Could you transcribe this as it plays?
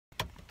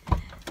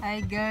Hi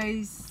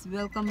guys,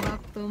 welcome back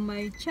to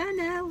my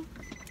channel.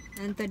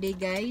 And today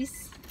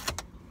guys,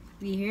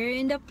 we here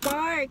in the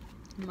park.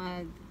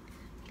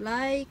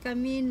 Mag-fly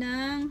kami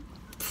ng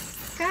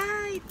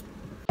kite.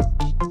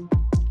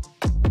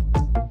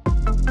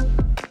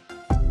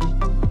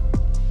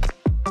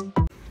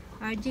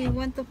 RJ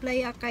want to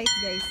play a kite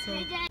guys. So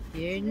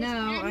here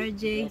now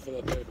RJ.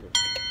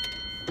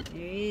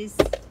 Here is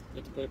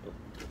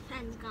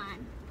Pen's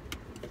gone.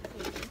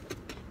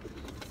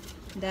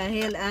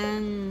 dahil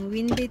ang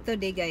windy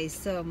today guys,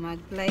 so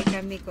mag-fly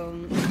kami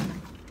kung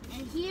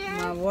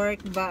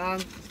ma-work ba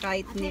ang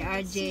kite ni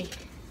RJ.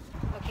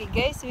 Okay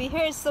guys, we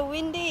hear so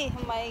windy.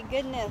 Oh my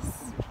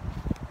goodness,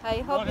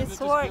 I hope it's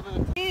work.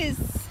 Is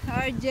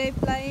RJ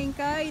flying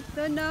kite?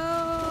 Oh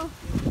no,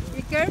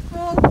 be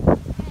careful.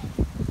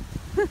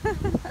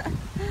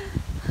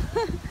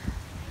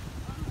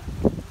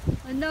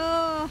 Oh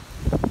no,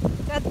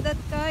 cut that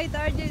kite.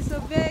 RJ is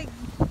so big.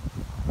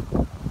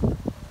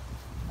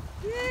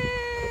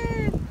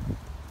 Yeah!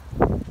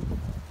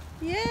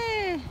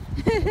 Yeah!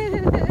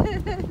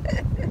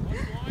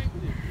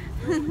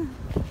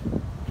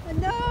 Oh,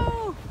 no!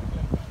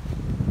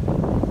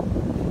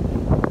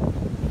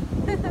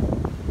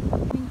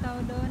 May tao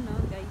doon, no,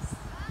 guys.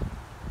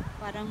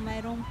 Parang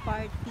mayroong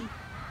party.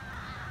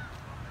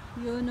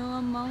 You know,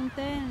 a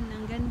mountain.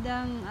 Ang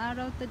gandang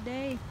araw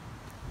today.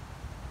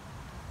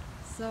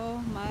 So,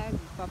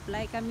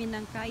 magpa-fly kami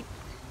ng kite.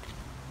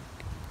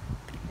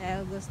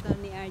 Dahil gusto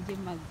ni RJ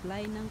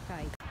mag-fly ng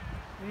kite.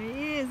 There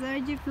he is,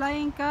 RJ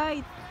flying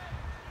kite.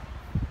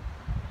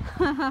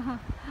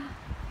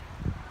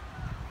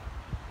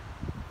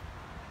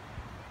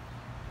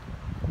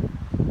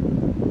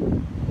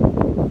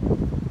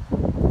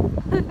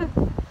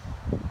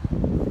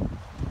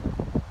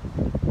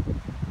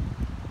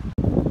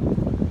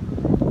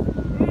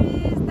 There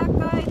is the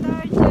kite,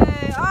 RJ.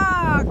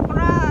 Ah,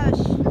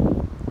 crash!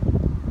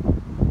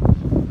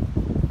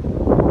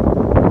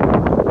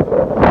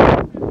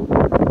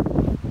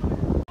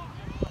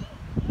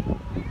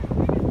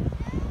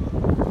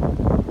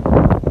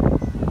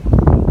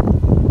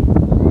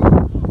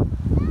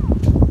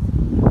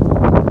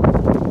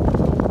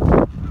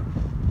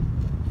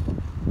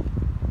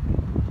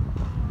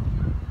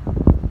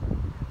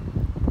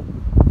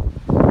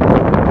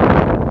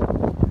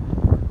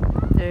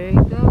 There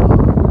you go.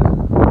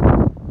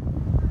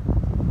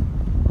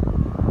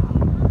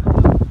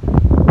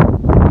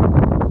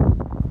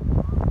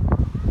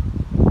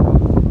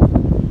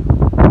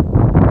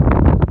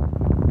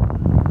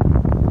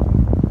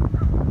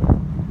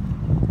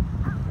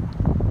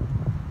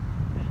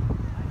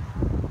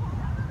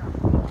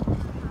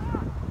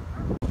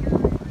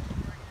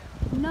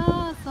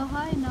 No, so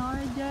high now,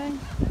 RJ.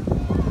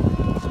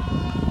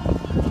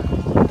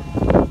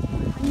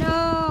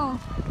 No.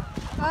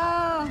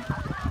 Oh.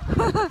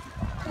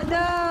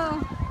 No.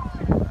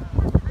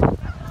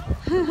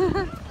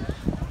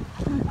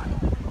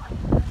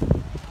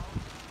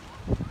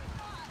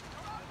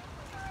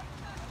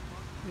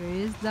 Where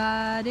is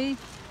Daddy?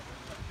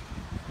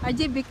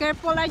 RJ, be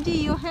careful, RJ,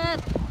 you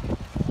hit.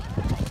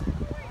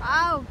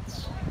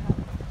 Ouch.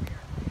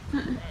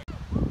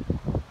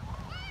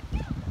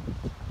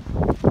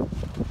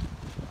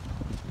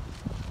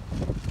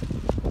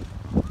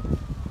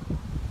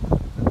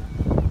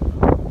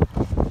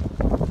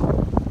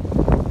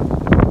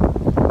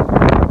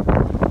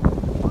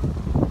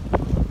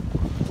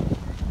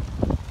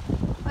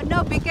 Oh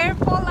no, be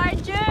careful,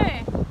 RJ.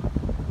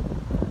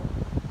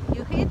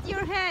 You hit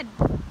your head.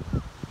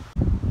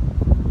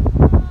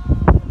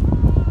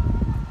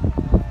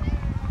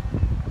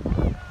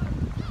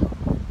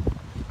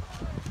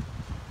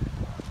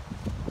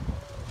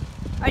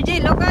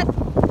 RJ, look at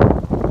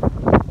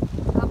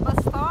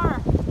Labas star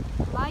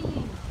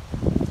flying.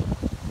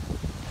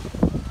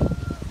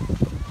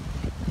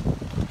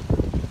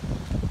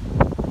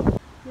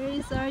 Here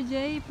is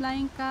RJ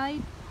flying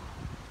kite.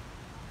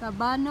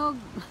 Tabanog.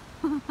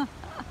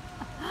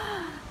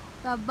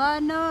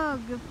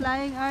 Tabanog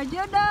flying RJ.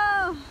 Oh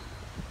no!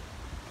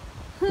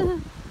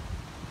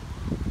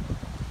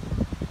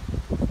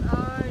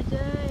 RJ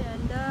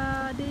and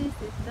Daddy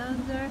sit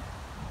down there.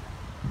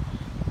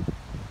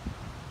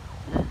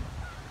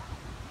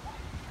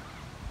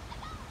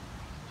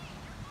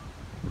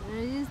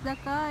 There is the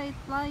kite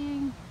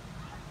flying.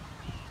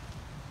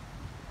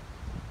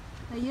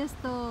 I used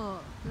to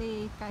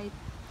play kite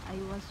I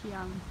was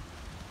young.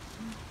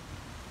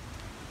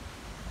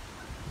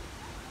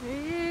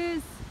 There he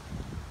is.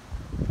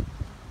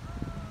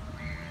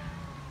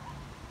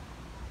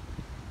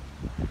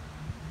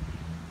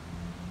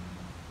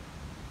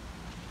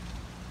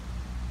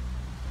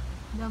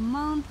 The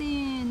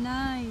mountain,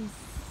 nice.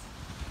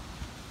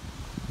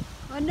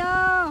 Oh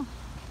no,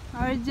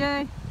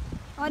 RJ.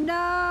 Oh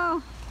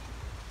no.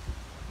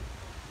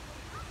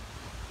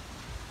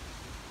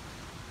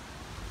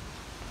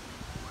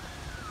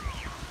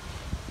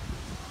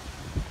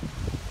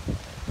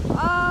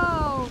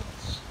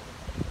 Ouch.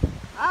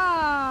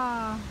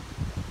 Ah.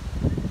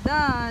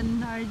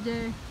 Done,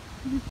 RJ.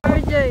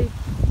 RJ.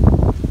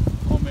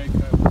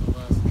 Amerika,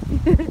 Labas.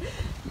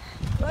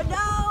 Oh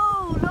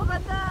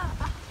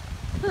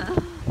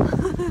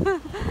There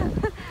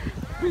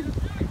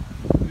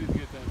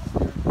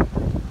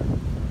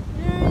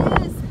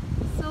it is.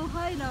 So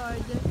high now,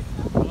 RJ.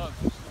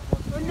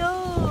 Oh no!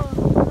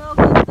 Look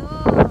at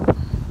that.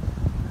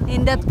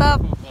 In the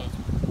top.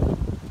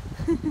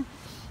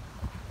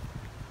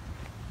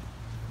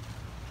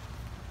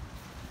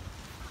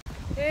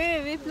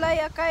 Here, we fly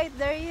a kite.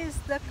 There is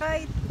the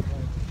kite.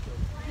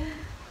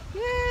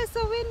 Yeah,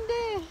 so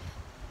windy.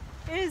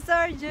 Here's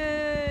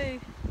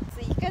RJ. So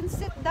you can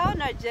sit down,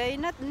 RJ.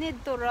 Not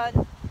need to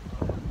run.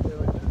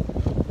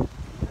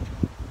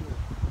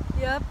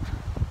 Yep.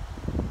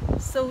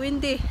 So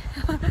windy.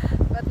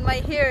 But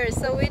my hair is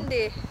so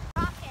windy.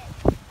 Rocket.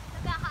 Look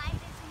how high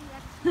this thing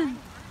is.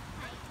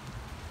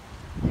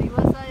 It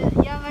was a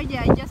young RJ.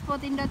 I just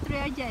put in the tree,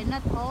 RJ.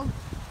 Not old.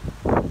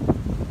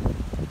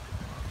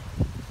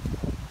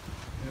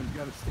 You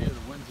gotta steer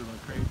the winds of the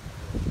crate.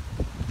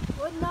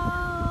 Oh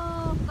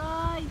no,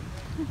 kite!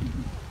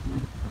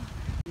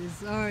 This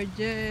is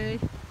RJ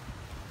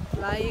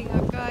flying a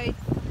kite.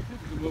 You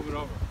can move it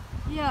over.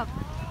 Yep.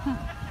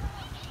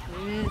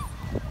 Yes.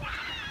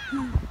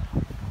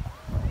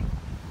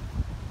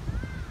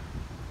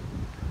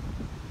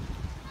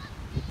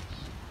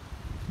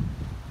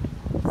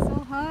 So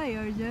high,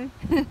 RJ.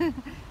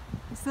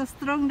 It's so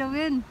strong the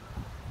wind.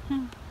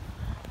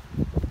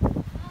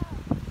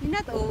 You're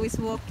not always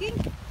walking.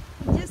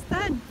 You just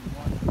stand.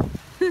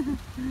 Steering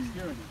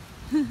it.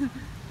 This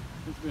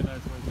would be a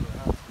nice way to the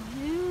house.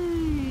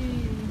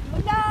 Yay. Oh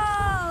no!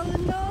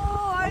 No!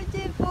 RJ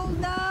fall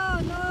down!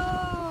 No!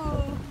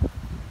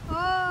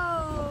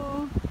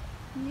 Oh!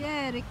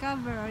 Yeah,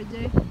 recover RJ.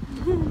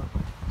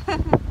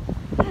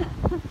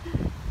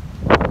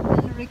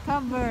 And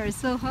recover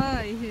so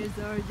high. Here's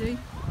RJ.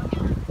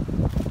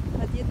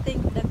 What do you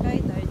think the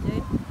kite,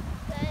 RJ?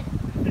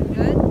 Good.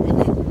 Good?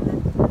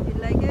 You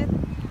like it?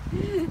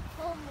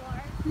 Pull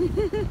more.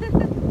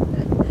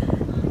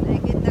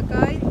 Like it the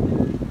kite?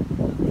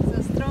 It's a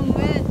strong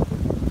wind.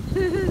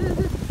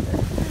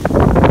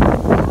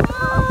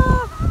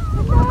 Oh,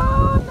 no,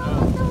 no,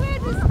 the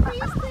wind is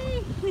crazy.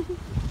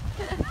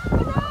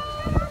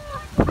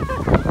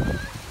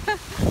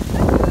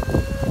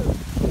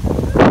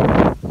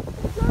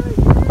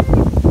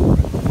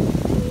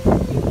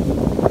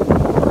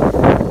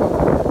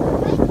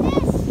 Like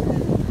this.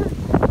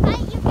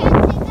 Kite, you can't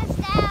take us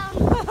down.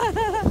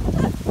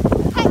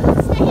 Kite,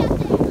 let's stay up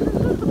there.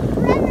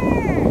 Forever.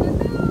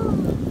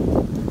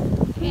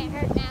 Can't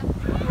hurt now.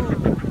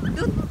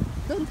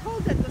 Don't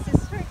hold that because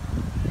it's hurt.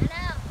 I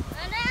know.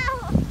 I know.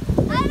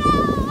 I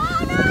know.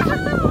 Oh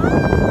no.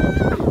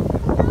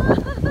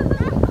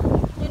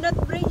 You not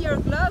bring your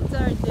gloves,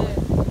 RJ.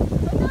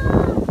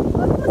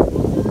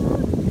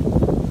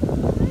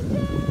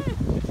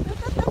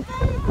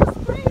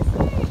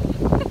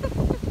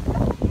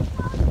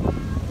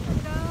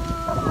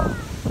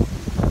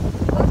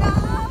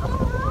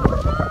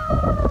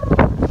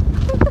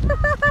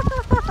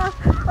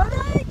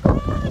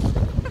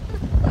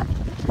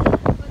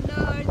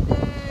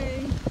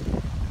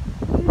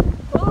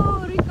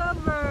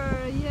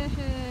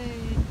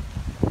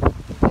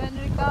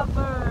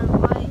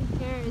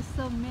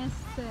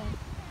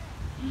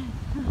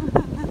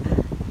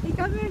 Hey,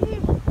 come here.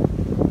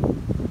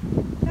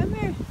 Come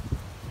here.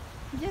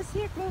 Just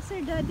here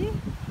closer, Daddy.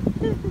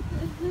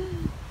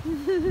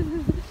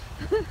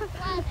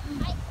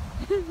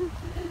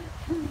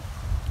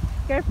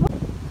 Careful.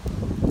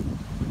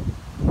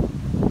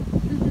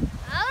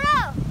 Oh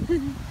no!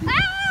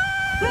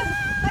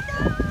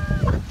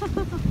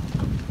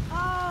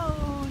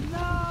 Oh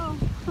no!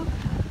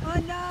 Oh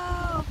no!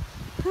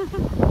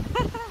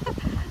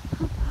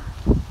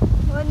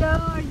 Oh no,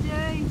 RJ!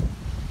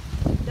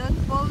 Don't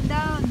fall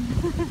down!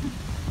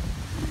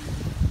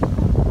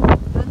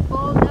 Don't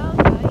fall down,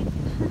 right?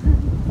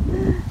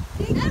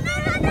 No, no,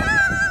 no, no!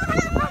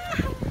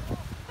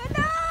 Oh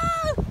no!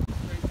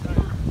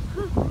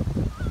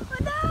 Oh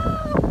no!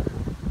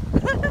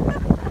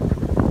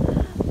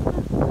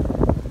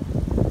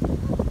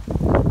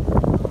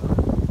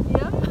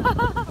 Yep.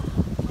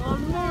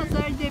 Almost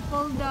RJ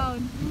fall down.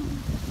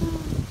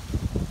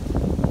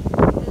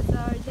 Yes,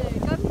 RJ.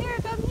 Come here,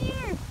 come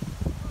here.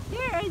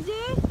 Here, RJ.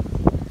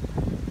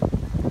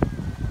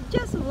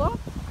 Just walk.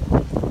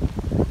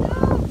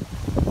 No.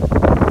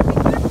 Be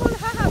careful,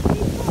 haha,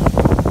 people.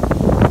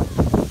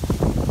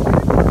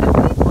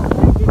 Careful,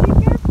 RJ, be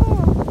careful.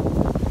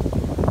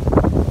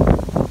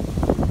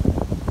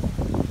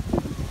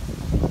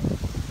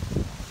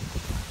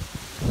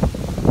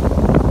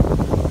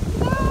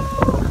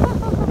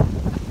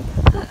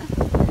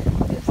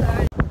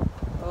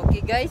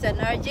 Okay guys, an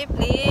RJ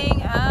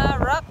playing a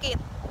rocket.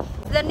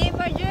 What's the name,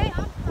 RJ?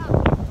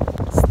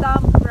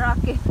 Stomp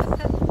rocket.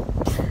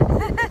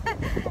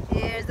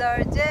 Here's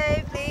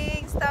RJ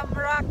playing Stomp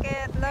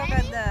rocket. Look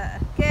at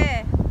that.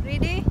 Okay,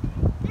 ready?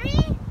 3,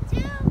 2,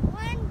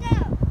 1, go!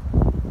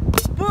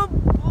 Boom!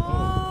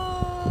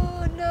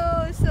 Oh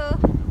no, so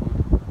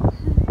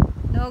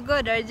no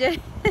good, RJ.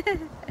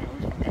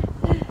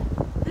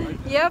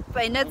 Yep,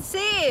 I not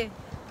see.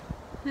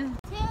 2, 1,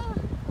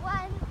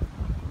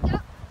 go!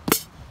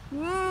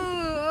 Woo!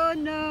 Oh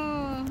no!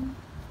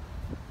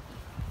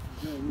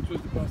 Yeah, which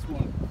was the best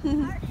one?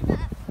 Hard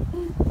enough.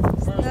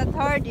 It's not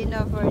hard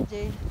enough,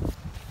 RJ.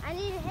 I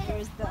need to hit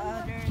There's it the one more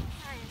other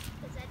time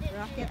because I didn't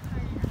rocket. hit it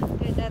hard enough.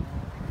 Okay, that.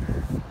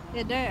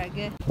 Yeah, there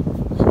again.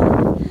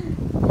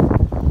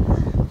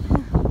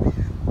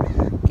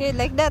 Okay,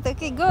 like that.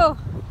 Okay, go.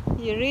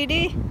 You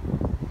ready?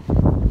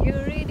 You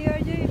ready,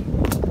 RJ?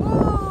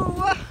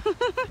 Woo!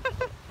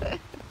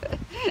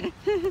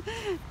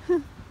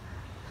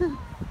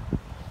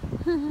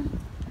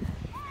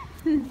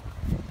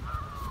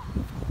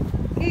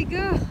 Okay,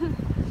 go.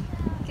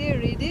 Okay,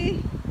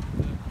 ready?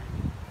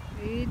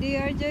 Ready,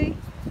 RJ? Green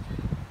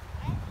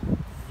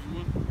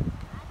one?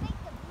 I think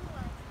the blue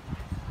one.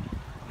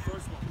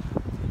 First one.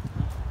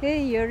 Okay,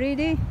 you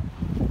ready?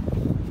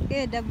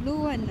 Okay, the blue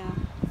one now.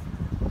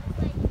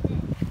 Like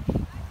this.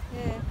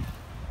 Yeah.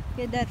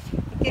 Okay, that.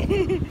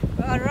 Okay.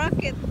 A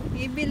rocket.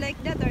 Maybe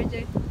like that,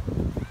 RJ.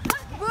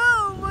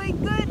 Whoa, my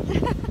God.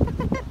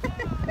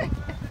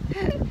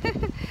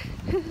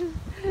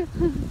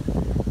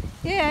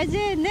 Okay,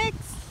 RJ,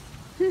 next.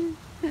 Here's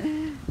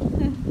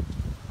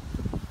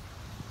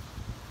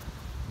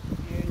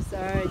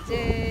RJ.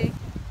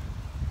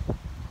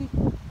 Maybe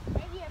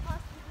you're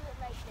supposed to do it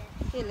like this.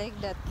 Okay, like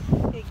that.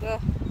 Okay, go.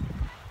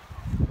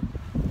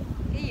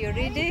 Okay, you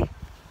ready?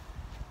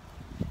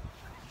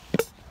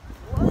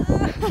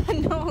 Whoa,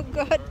 no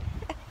good.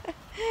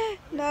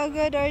 No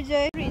good,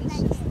 RJ. Orange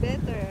is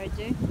better,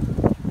 RJ.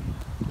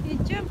 Okay,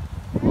 jump.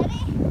 Ready?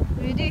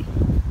 Ready?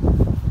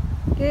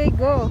 Okay,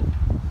 go.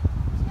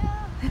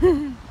 2,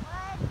 1,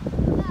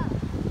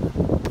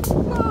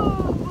 go.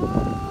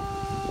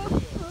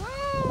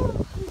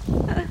 Whoa,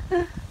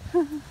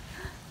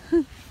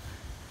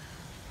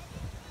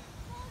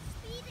 Full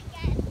speed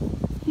again.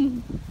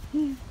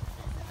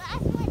 The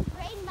last one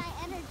drained my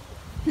energy.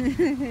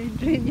 whoa.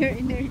 Drain your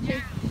energy.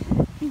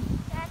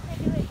 I have to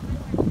do it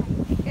one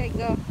more time. Okay,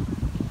 go.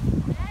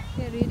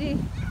 Ready? Okay, ready?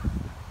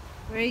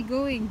 Where are you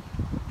going?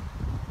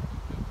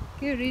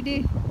 Okay, ready?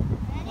 Ready?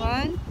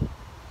 1,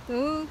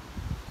 2,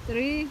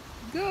 3,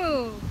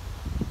 go!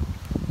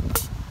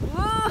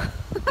 Whoa!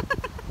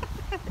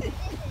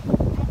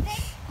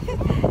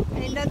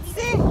 I not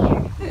see. I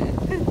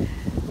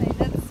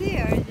not see,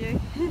 RJ.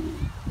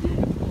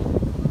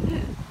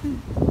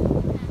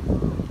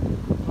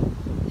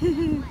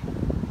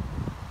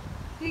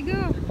 Okay, go.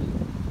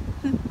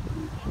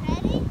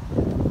 Ready?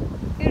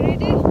 Okay,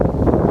 ready?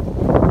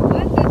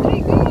 1, 2,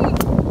 3, go!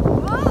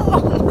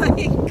 Oh my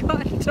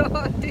God,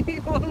 Todd, you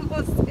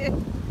almost hit.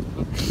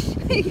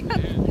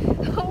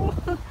 Oh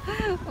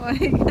my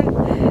God.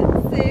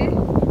 See?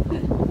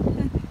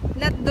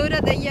 Not do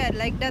that again,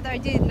 like that,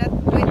 RJ. Not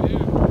point.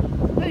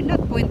 No,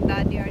 not point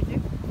daddy, RJ.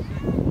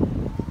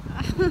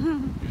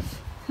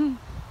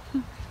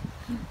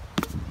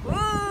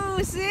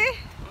 Whoa, see?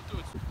 Don't do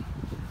it.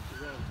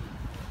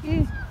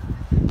 Yeah.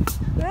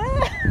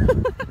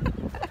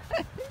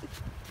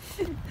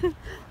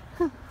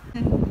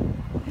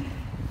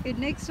 Okay,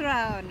 next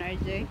round,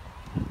 RJ.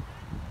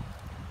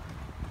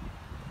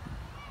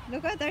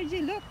 Look at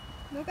RJ, look.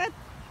 Look at.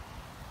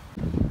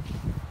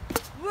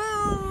 Whoa!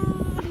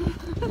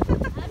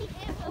 How do you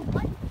hit it with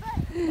one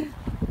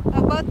foot?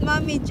 How about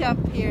mommy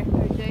jump here,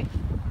 RJ?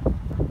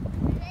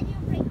 And then you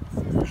break the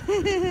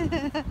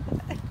system.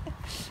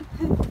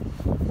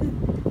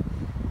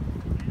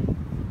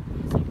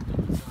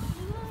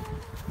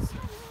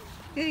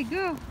 Okay,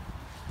 go.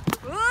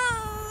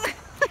 Whoa!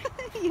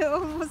 You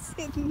almost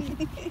hit me.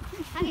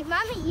 Okay,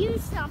 Mommy, you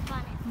stomp on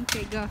it.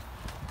 Okay, go.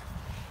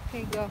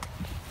 Okay, go.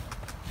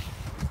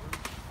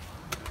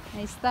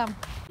 Nice stomp.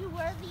 You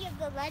worthy of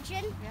the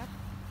legend? Yep.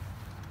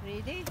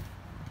 Ready?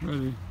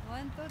 Ready?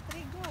 1, 2,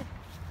 3, go.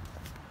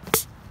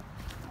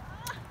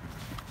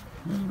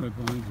 Yeah, right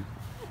behind you.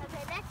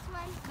 Okay, next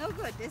one. No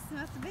good. This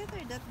much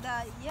better than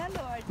the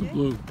yellow, The RJ.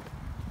 blue.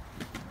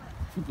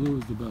 The blue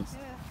is the best.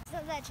 Yeah. It's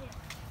the legend.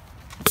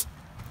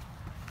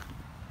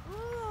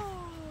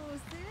 Ooh,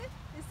 see?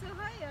 It's so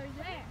high, RJ.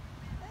 Where?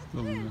 That's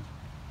Over it. there.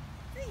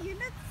 See, you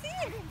not see I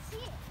it. didn't see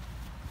it.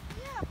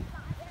 Yeah.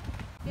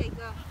 Okay,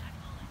 go.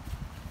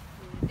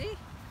 Ready?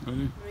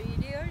 Ready?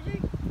 Ready, RJ?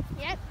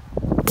 Yep.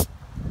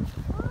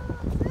 Oh,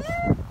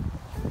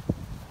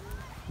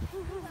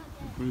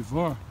 Pretty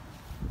far.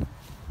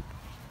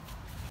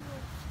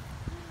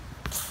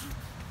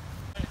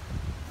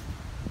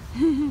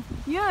 see?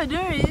 Yeah,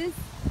 there is.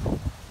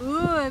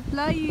 Oh,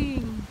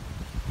 flying.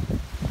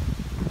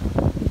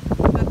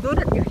 Don't do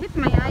that. You hit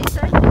my eyes,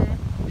 RJ.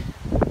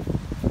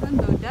 Don't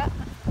do that.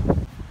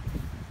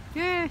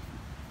 Okay.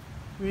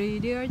 Ready,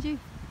 RJ?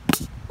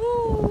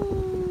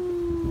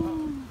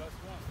 Ooh. Best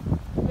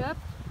one. Yep.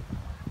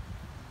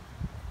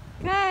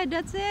 Okay,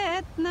 that's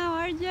it now,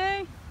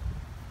 RJ.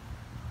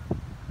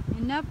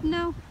 Enough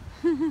now.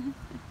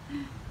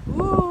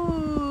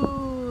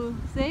 Ooh,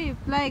 see,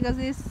 fly because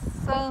it's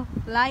so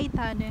light,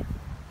 honey.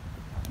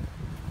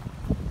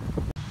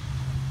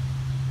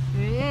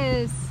 Here it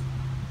is.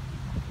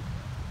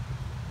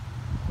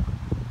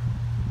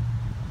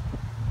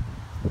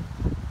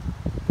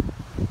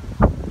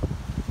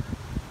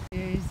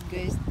 Here's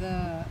guys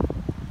the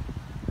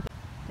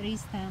tree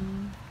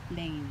stand.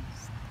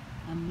 planes.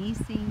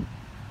 Amazing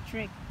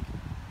trick.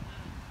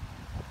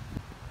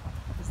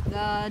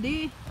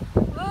 Daddy.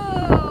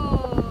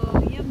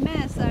 Oh, you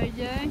mess,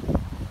 RJ.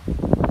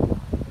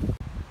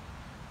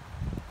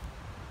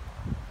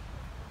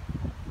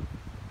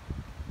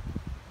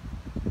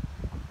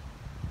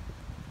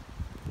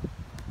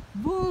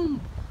 Boom.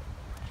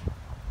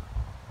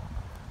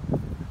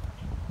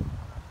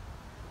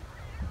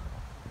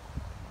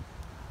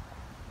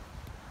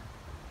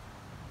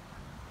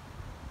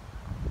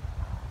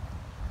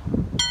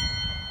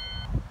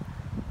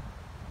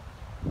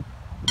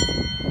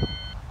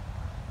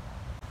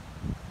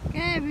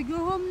 Okay, we go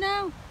home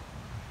now.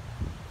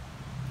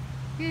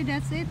 Okay,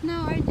 that's it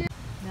now, RJ.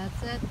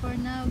 That's it for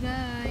now,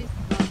 guys.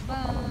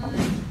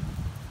 Bye-bye.